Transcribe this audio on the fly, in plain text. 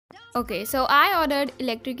Okay, so I ordered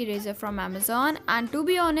electric eraser from Amazon, and to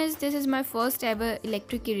be honest, this is my first ever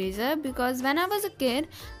electric eraser because when I was a kid,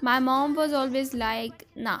 my mom was always like,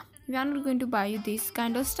 "Nah, we are not going to buy you this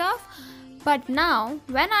kind of stuff." But now,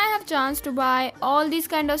 when I have chance to buy all these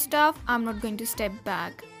kind of stuff, I'm not going to step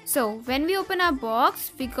back. So, when we open our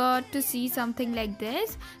box, we got to see something like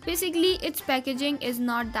this. Basically, its packaging is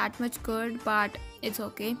not that much good, but it's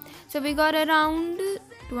okay. So, we got around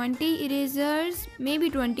 20 erasers, maybe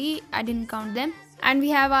 20, I didn't count them. And we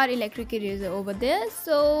have our electric eraser over there.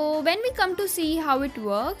 So when we come to see how it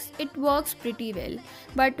works pretty well.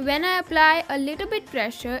 But when I apply a little bit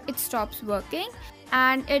pressure, it stops working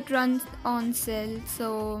and it runs on cell.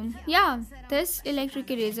 So yeah, this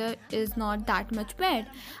electric eraser is not that much bad.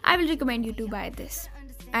 I will recommend you to buy this.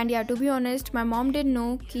 And yeah, to be honest, my mom didn't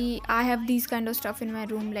know ki I have these kind of stuff in my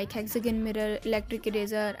room like hexagon mirror, electric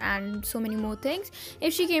eraser and so many more things.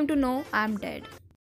 If she came to know, I'm dead.